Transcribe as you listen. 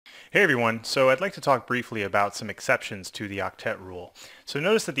Hey everyone, so I'd like to talk briefly about some exceptions to the octet rule. So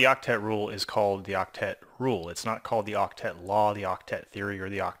notice that the octet rule is called the octet rule. It's not called the octet law, the octet theory, or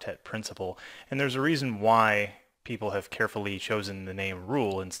the octet principle. And there's a reason why people have carefully chosen the name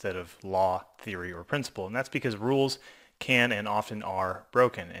rule instead of law, theory, or principle. And that's because rules can and often are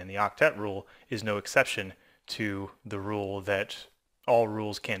broken. And the octet rule is no exception to the rule that all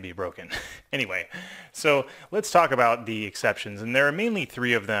rules can be broken. Anyway, so let's talk about the exceptions, and there are mainly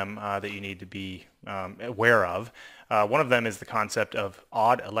three of them that you need to be aware of. One of them is the concept of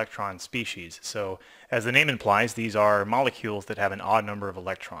odd-electron species. So as the name implies, these are molecules that have an odd number of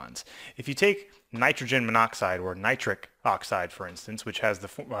electrons. If you take nitrogen monoxide or nitric oxide, for instance, which has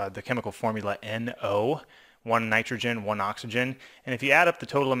the chemical formula NO, one nitrogen, one oxygen, and if you add up the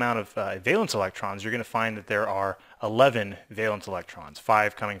total amount of valence electrons, you're going to find that there are 11 valence electrons,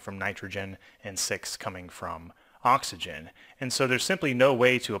 5 coming from nitrogen and 6 coming from oxygen. And so there's simply no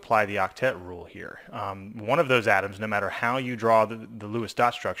way to apply the octet rule here. One of those atoms, no matter how you draw the Lewis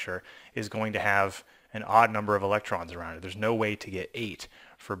dot structure, is going to have an odd number of electrons around it. There's no way to get 8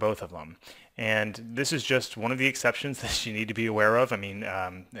 for both of them. And this is just one of the exceptions that you need to be aware of. I mean,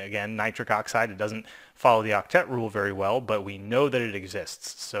 again, nitric oxide, it doesn't follow the octet rule very well, but we know that it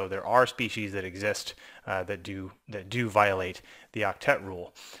exists. So there are species that exist that do violate the octet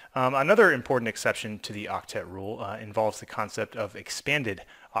rule. Another important exception to the octet rule involves the concept of expanded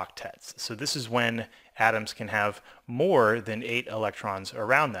octets. So this is when atoms can have more than 8 electrons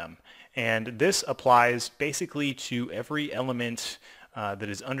around them. And this applies basically to every element that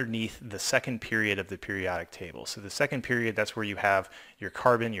is underneath the second period of the periodic table. So the second period, that's where you have your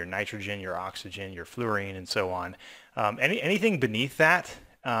carbon, your nitrogen, your oxygen, your fluorine, and so on. Anything beneath that,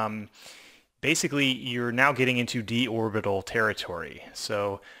 basically you're now getting into d orbital territory.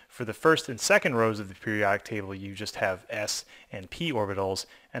 So for the first and second rows of the periodic table, you just have s and p orbitals,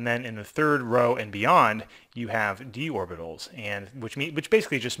 and then in the third row and beyond, you have d orbitals, and which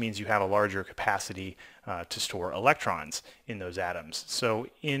basically just means you have a larger capacity to store electrons in those atoms. So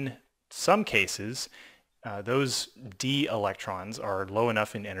in some cases, those d electrons are low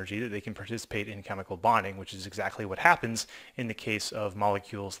enough in energy that they can participate in chemical bonding, which is exactly what happens in the case of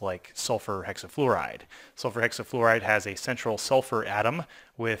molecules like sulfur hexafluoride. Sulfur hexafluoride has a central sulfur atom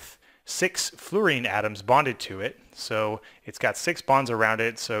with 6 fluorine atoms bonded to it. So it's got 6 bonds around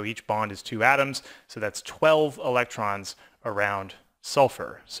it, so each bond is 2 atoms, so that's 12 electrons around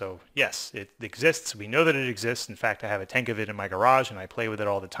sulfur. So yes, it exists. We know that it exists. In fact, I have a tank of it in my garage and I play with it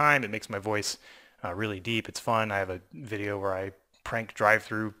all the time. It makes my voice really deep. It's fun. I have a video where I prank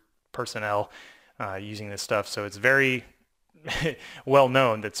drive-through personnel using this stuff. So it's very well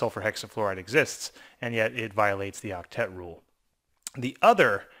known that sulfur hexafluoride exists, and yet it violates the octet rule. The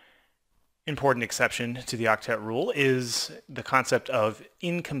other important exception to the octet rule is the concept of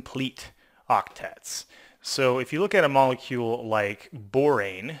incomplete octets. So if you look at a molecule like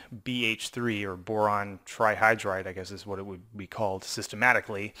borane, BH3, or boron trihydride, I guess is what it would be called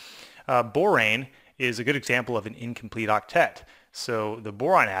systematically, borane is a good example of an incomplete octet. So the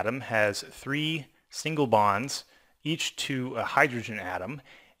boron atom has 3 single bonds, each to a hydrogen atom,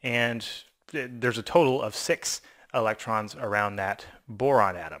 and there's a total of 6 electrons around that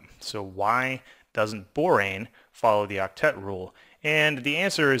boron atom. So why doesn't borane follow the octet rule? And the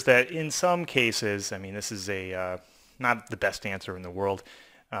answer is that in some cases, I mean, this is not the best answer in the world,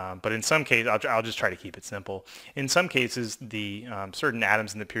 but in some cases, I'll just try to keep it simple. In some cases, the certain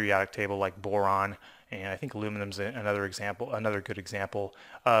atoms in the periodic table, like boron, and I think aluminum's another good example,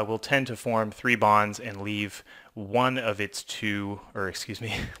 will tend to form 3 bonds and leave one of its 3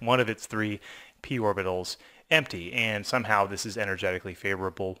 p orbitals empty, and somehow this is energetically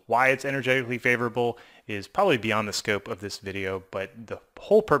favorable. Why it's energetically favorable is probably beyond the scope of this video, but the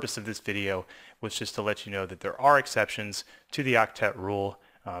whole purpose of this video was just to let you know that there are exceptions to the octet rule.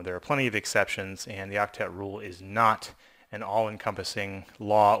 There are plenty of exceptions, and the octet rule is not an all-encompassing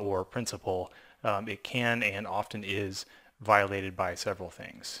law or principle. It can and often is violated by several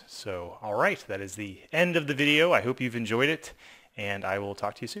things. So, all right, that is the end of the video. I hope you've enjoyed it, and I will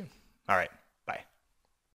talk to you soon. All right.